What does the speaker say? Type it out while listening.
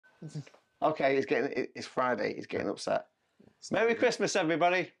Okay, it's Friday. He's getting upset. Merry Christmas,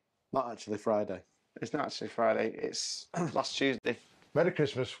 everybody. Not actually Friday. It's not actually Friday. It's last Tuesday. Merry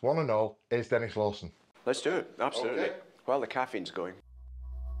Christmas, one and all. It's Denis Lawson. Let's do it. Absolutely. Okay. While the caffeine's going.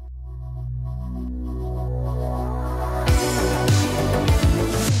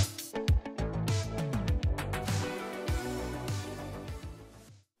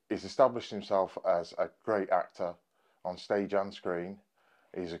 He's established himself as a great actor on stage and screen.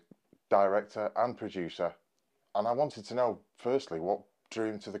 He's a director and producer. And I wanted to know, firstly, what drew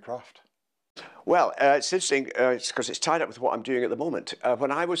him to the craft? Well, it's interesting because it's tied up with what I'm doing at the moment.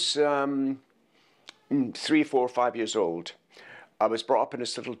 When I was 3, 4, 5 years old, I was brought up in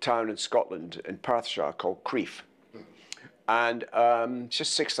this little town in Scotland, in Perthshire, called Crieff. And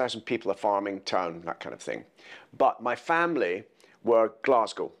just 6,000 people, a farming town, that kind of thing. But my family were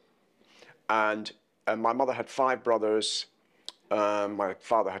Glasgow. And my mother had 5 brothers. My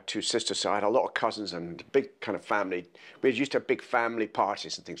father had 2 sisters, so I had a lot of cousins and a big kind of family. We used to have big family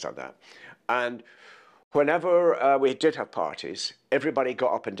parties and things like that. And whenever we did have parties, everybody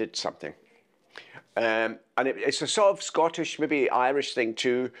got up and did something. And it's a sort of Scottish, maybe Irish thing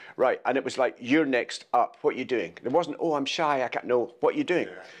too, right? And it was like, you're next up, what are you doing? It wasn't, oh, I'm shy, I can't know, what are you doing?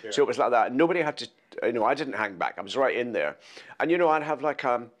 Yeah. So it was like that. Nobody had to, I didn't hang back, I was right in there. And I'd have like,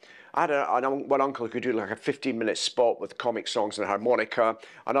 I had one uncle who could do like a 15-minute spot with comic songs and a harmonica,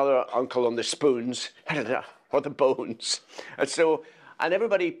 another uncle on the spoons, or the bones. And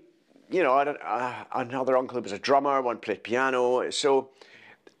everybody, another uncle who was a drummer, one played piano. So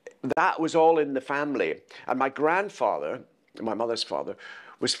that was all in the family. And my grandfather, my mother's father,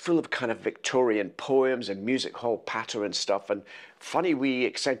 was full of kind of Victorian poems and music hall patter and stuff and funny wee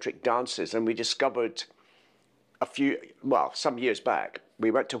eccentric dances. And we discovered some years back, we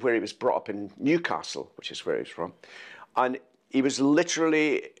went to where he was brought up in Newcastle, which is where he's from. And he was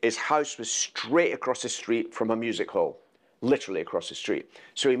literally, his house was straight across the street from a music hall, literally across the street.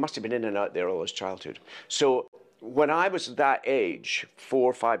 So he must have been in and out there all his childhood. So when I was that age,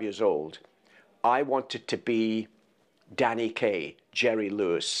 4 or 5 years old, I wanted to be Danny Kaye, Jerry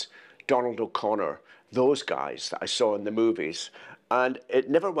Lewis, Donald O'Connor, those guys that I saw in the movies. And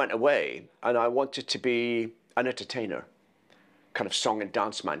it never went away. And I wanted to be an entertainer, kind of song and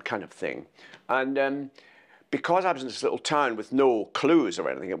dance man kind of thing. And because I was in this little town with no clues or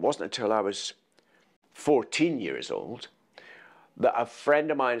anything, it wasn't until I was 14 years old that a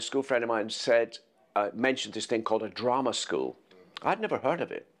friend of mine, a school friend of mine, mentioned this thing called a drama school. I'd never heard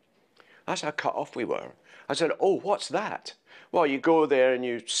of it. That's how cut off we were. I said, oh, what's that? Well, you go there and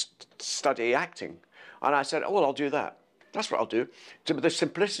you study acting. And I said, oh, well, I'll do that. That's what I'll do. So the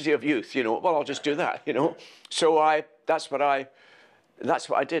simplicity of youth, well, I'll just do that, So that's what I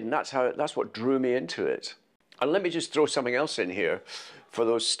did, and that's what drew me into it. And let me just throw something else in here for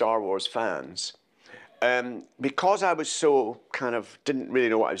those Star Wars fans. Because I was so kind of didn't really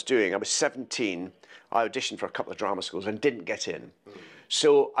know what I was doing, I was 17, I auditioned for a couple of drama schools and didn't get in.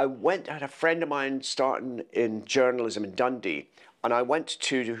 So I had a friend of mine starting in journalism in Dundee, and I went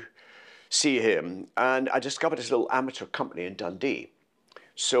to see him, and I discovered this little amateur company in Dundee.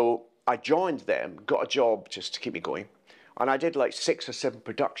 So I joined them, got a job just to keep me going, and I did like 6 or 7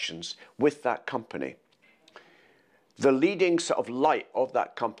 productions with that company. The leading sort of light of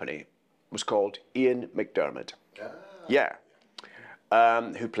that company was called Ian McDermott. Yeah.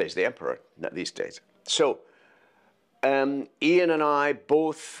 Who plays the Emperor these days. So Ian and I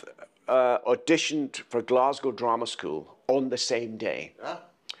both auditioned for Glasgow Drama School on the same day.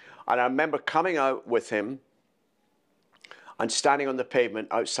 And I remember coming out with him and standing on the pavement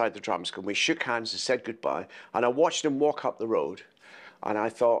outside the drama school. We shook hands and said goodbye. And I watched him walk up the road. And I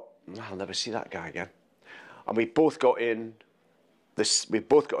thought, I'll never see that guy again. And we both got in.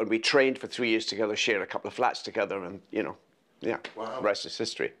 We trained for 3 years together, shared a couple of flats together. And, yeah, wow. The rest is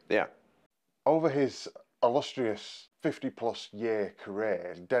history. Yeah. Over his illustrious 50-plus year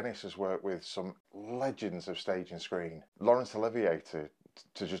career, Denis has worked with some legends of stage and screen. Laurence Olivier,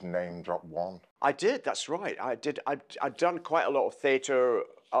 to just name drop one. I did, that's right. I did. I'd done quite a lot of theatre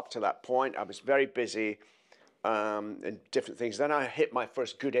up to that point. I was very busy in different things. Then I hit my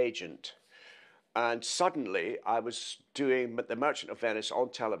first good agent. And suddenly I was doing The Merchant of Venice on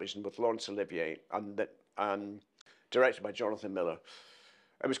television with Laurence Olivier and directed by Jonathan Miller.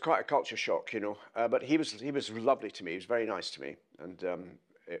 It was quite a culture shock, but he was lovely to me. He was very nice to me. And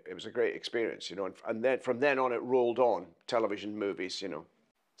it was a great experience, and then from then on it rolled on, television, movies,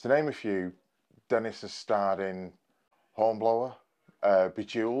 To name a few, Denis has starred in Hornblower,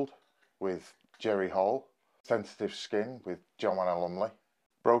 Bejeweled with Jerry Hall, Sensitive Skin with Joanna Lumley,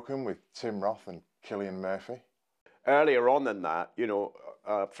 Broken with Tim Roth and Cillian Murphy. Earlier on than that,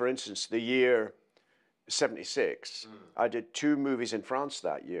 for instance, the year 76, I did 2 movies in France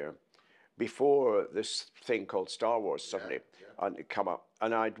that year before this thing called Star Wars suddenly and it come up.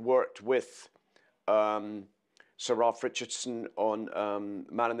 And I'd worked with Sir Ralph Richardson on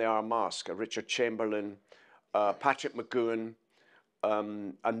Man in the Iron Mask, Richard Chamberlain, Patrick McGowan,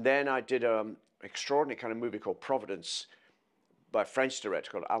 and then I did an extraordinary kind of movie called Providence by a French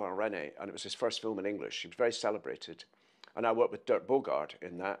director called Alain Resnais, and it was his first film in English. He was very celebrated. And I worked with Dirk Bogarde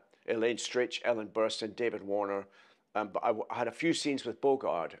in that, Elaine Stritch, Ellen Burstyn, David Warner. But I had a few scenes with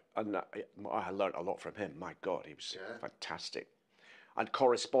Bogarde, and I learned a lot from him. My God, he was fantastic. And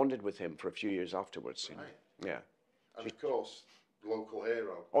corresponded with him for a few years afterwards. You know? Yeah. And of course, local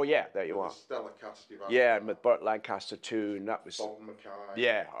hero. Oh yeah, there you are. Stellar cast you've had. Yeah, and with Burt Lancaster too, and that was. Bolton Mackay.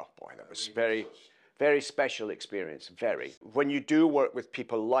 Yeah, oh boy, that was very special experience. Very. When you do work with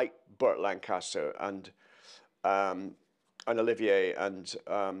people like Burt Lancaster and Olivier, and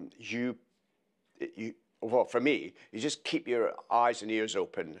well, for me, you just keep your eyes and ears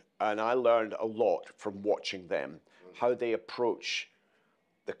open, and I learned a lot from watching them, how they approach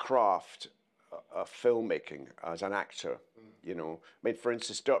the craft of filmmaking as an actor. You know, I mean, for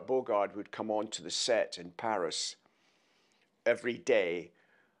instance, Dirk Bogarde would come onto the set in Paris every day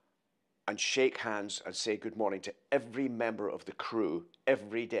and shake hands and say good morning to every member of the crew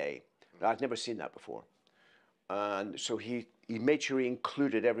every day. Now, I'd never seen that before. And so he made sure he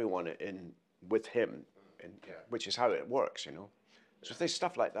included everyone in with him, which is how it works, you know. So there's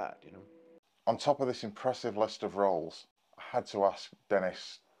stuff like that, you know. On top of this impressive list of roles, I had to ask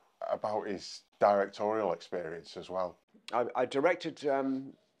Denis about his directorial experience as well. I directed,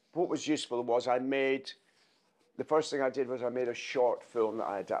 what was useful was the first thing I did was I made a short film that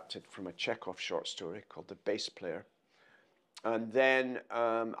I adapted from a Chekhov short story called The Bass Player. And then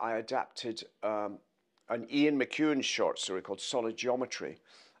I adapted an Ian McEwan short story called Solid Geometry.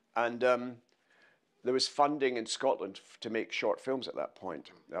 And there was funding in Scotland to make short films at that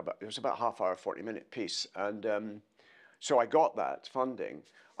point. It was about half-hour, 40-minute piece. And so I got that funding.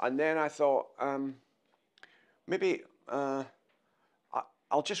 And then I thought, maybe I'll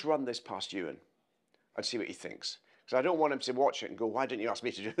just run this past Ewan and see what he thinks. Because I don't want him to watch it and go, why didn't you ask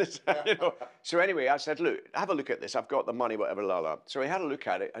me to do this? You know? So anyway, I said, look, have a look at this. I've got the money, whatever, la la. So he had a look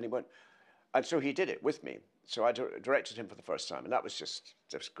at it and he went, and so he did it with me. So I directed him for the first time, and that was just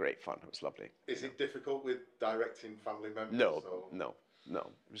great fun. It was lovely. Is it difficult with directing family members? No.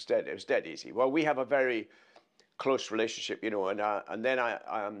 It was dead easy. Well, we have a very close relationship, you know, and then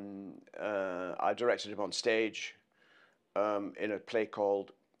I directed him on stage in a play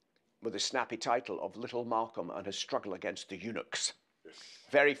called, with the snappy title of Little Malcolm and His Struggle Against the Eunuchs. Yes.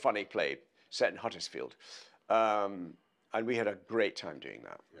 Very funny play set in Huddersfield, and we had a great time doing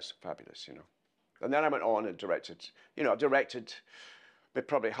that. It was fabulous, you know. And then I went on and directed, you know,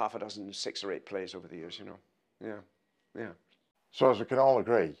 probably half a dozen, 6 or 8 plays over the years, you know. Yeah. So as we can all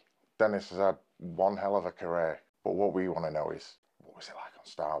agree, Denis has had one hell of a career. But what we want to know is, what was it like on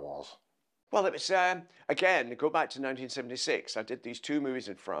Star Wars? Well, it was, again, go back to 1976. I did these 2 movies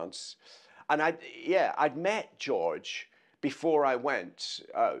in France. And I'd met George before I went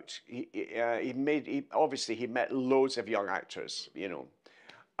out. Obviously, he met loads of young actors, you know.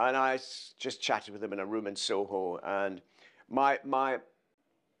 And I just chatted with him in a room in Soho. And my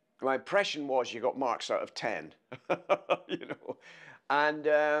impression was you got marks out of 10, you know. And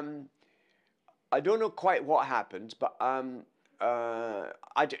I don't know quite what happened, but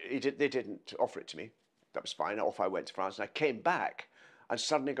they didn't offer it to me. That was fine. Off I went to France, and I came back and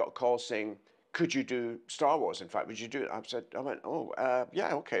suddenly got a call saying, could you do Star Wars? In fact, would you do it? I went,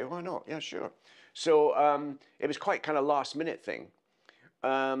 yeah, okay, why not? Yeah, sure. So it was quite kind of last minute thing.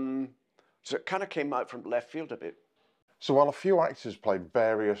 So it kind of came out from left field a bit. So while a few actors played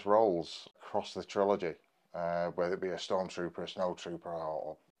various roles across the trilogy, whether it be a stormtrooper, a snowtrooper,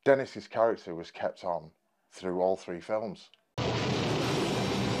 or Denis's character was kept on through all 3 films. Look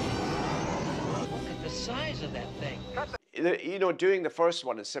at the size of that thing. You know, doing the first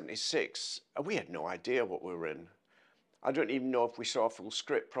one in 76, we had no idea what we were in. I don't even know if we saw a full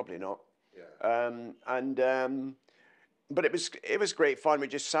script, probably not. Yeah. But it was great fun. We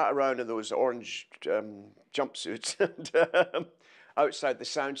just sat around in those orange jumpsuits and outside the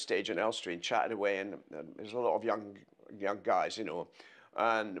soundstage in Elstree and chatted away. And there's a lot of young guys, you know,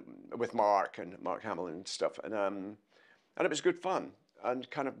 and with Mark Hamill and stuff. And it was good fun and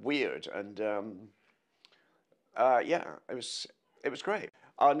kind of weird. And yeah, it was great.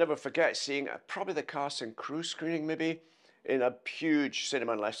 I'll never forget seeing probably the cast and crew screening maybe in a huge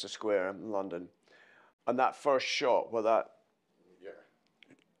cinema in Leicester Square in London. And that first shot where that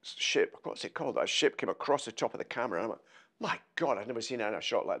ship, what's it called? That ship came across the top of the camera. And I went, My God, I'd never seen a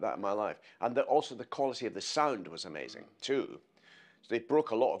shot like that in my life. And also the quality of the sound was amazing too. So they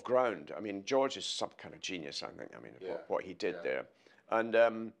broke a lot of ground. I mean, George is some kind of genius, I think. I mean, what he did there. And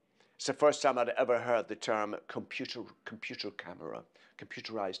it's the first time I'd ever heard the term computerized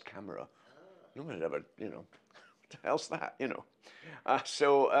camera. No one had ever, you know, what the hell's that, you know?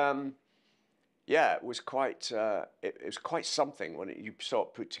 Yeah, it was quite something when you saw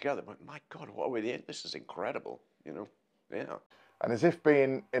it put together. But my God, what are we in? This is incredible, you know? Yeah. And as if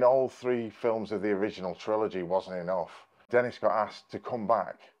being in all 3 films of the original trilogy wasn't enough, Denis got asked to come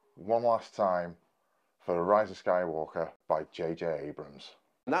back one last time for Rise of Skywalker by J.J. Abrams.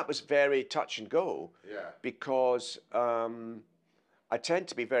 And that was very touch and go, because I tend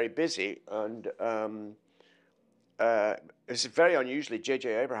to be very busy, and it's very unusually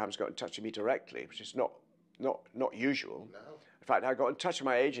J.J. Abrams got in touch with me directly, which is not usual. No. In fact, I got in touch with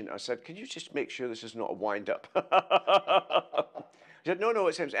my agent. I said, "Can you just make sure this is not a wind-up?" He said, "No,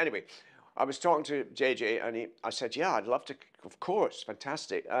 it's him." Anyway, I was talking to JJ, and I said, "Yeah, I'd love to. Of course,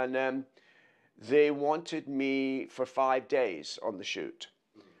 fantastic." And they wanted me for 5 days on the shoot,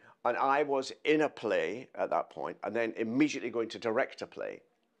 and I was in a play at that point, and then immediately going to direct a play.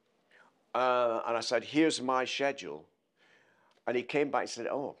 And I said, "Here's my schedule," and he came back and said,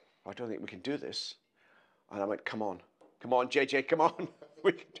 "Oh, I don't think we can do this." And I went, "Come on, JJ, come on,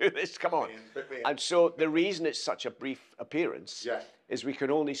 we can do this, come on." And so the reason it's such a brief appearance is we could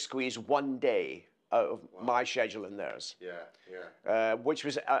only squeeze 1 day out of my schedule and theirs. Which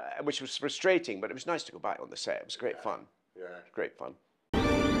was frustrating, but it was nice to go back on the set. It was great fun. Great fun.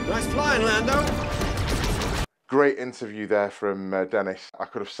 Nice flying, Lando. Great interview there from Denis. I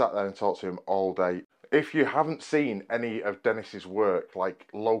could have sat there and talked to him all day. If you haven't seen any of Denis's work, like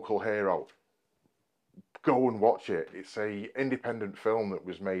Local Hero, go and watch it. It's a independent film that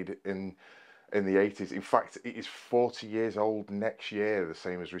was made in the 80s. In fact, it is 40 years old next year, the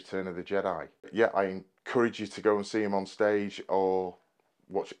same as Return of the Jedi. Yeah, I encourage you to go and see him on stage or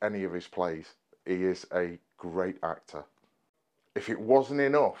watch any of his plays. He is a great actor. If it wasn't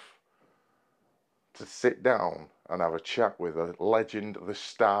enough to sit down and have a chat with a legend, the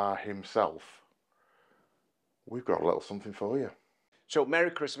star himself, we've got a little something for you. So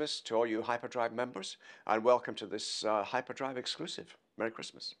Merry Christmas to all you Hyperdrive members, and welcome to this Hyperdrive exclusive. Merry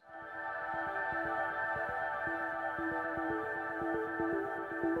Christmas.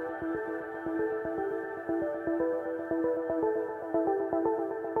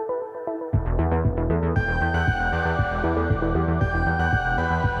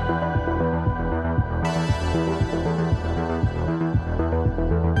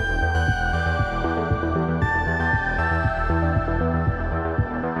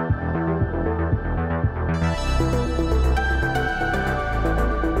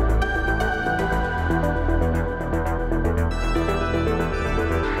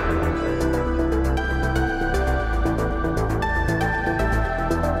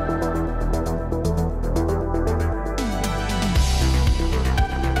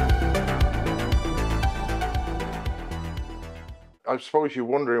 I suppose you're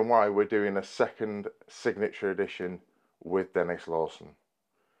wondering why we're doing a second signature edition with Denis Lawson.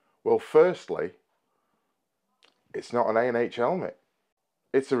 Well, firstly, it's not an A&H helmet.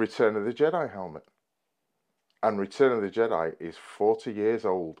 It's a Return of the Jedi helmet. And Return of the Jedi is 40 years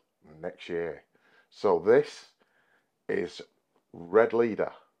old next year. So this is Red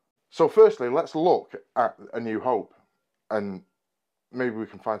Leader. So firstly, let's look at A New Hope and maybe we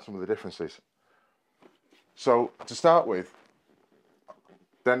can find some of the differences. So to start with,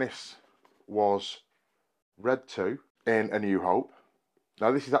 Denis was Red 2 in A New Hope.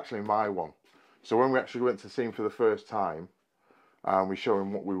 Now this is actually my one. So when we actually went to see him for the first time, and we show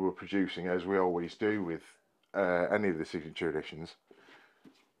him what we were producing, as we always do with any of the signature editions,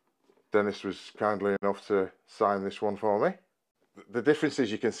 Denis was kindly enough to sign this one for me. The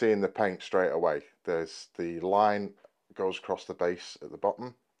differences you can see in the paint straight away. There's the line goes across the base at the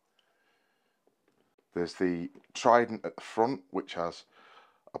bottom. There's the trident at the front, which has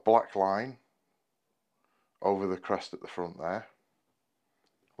a black line over the crest at the front there,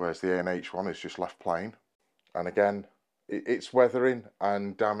 whereas the A&H one is just left plain. And again, it's weathering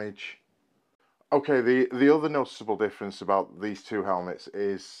and damage. Okay, the other noticeable difference about these two helmets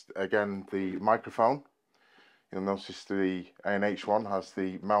is, again, the microphone. You'll notice the A&H one has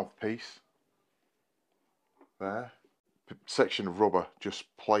the mouthpiece there. Section of rubber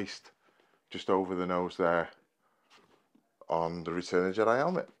just placed just over the nose there on the Return of the Jedi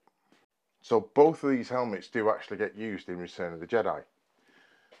helmet. So both of these helmets do actually get used in Return of the Jedi.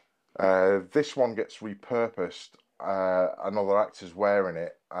 This one gets repurposed, another actor's wearing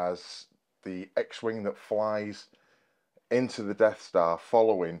it as the X-Wing that flies into the Death Star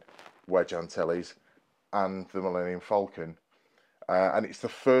following Wedge Antilles and the Millennium Falcon. And it's the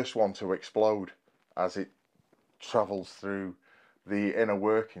first one to explode as it travels through the inner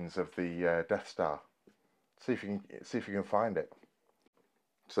workings of the Death Star. See if you can find it.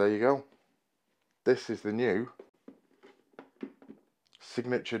 So there you go. This is the new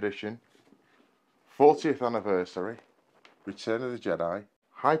Signature Edition 40th anniversary Return of the Jedi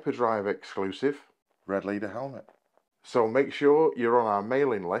Hyperdrive exclusive Red Leader helmet. So make sure you're on our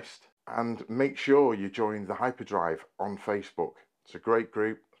mailing list and make sure you join the Hyperdrive on Facebook. It's a great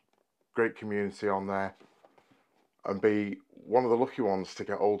group, great community on there, and be one of the lucky ones to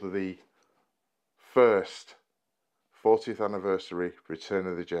get hold of the first 40th anniversary Return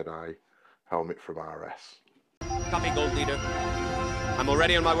of the Jedi helmet from RS. Copy, Gold Leader. I'm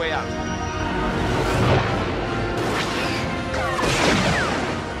already on my way out.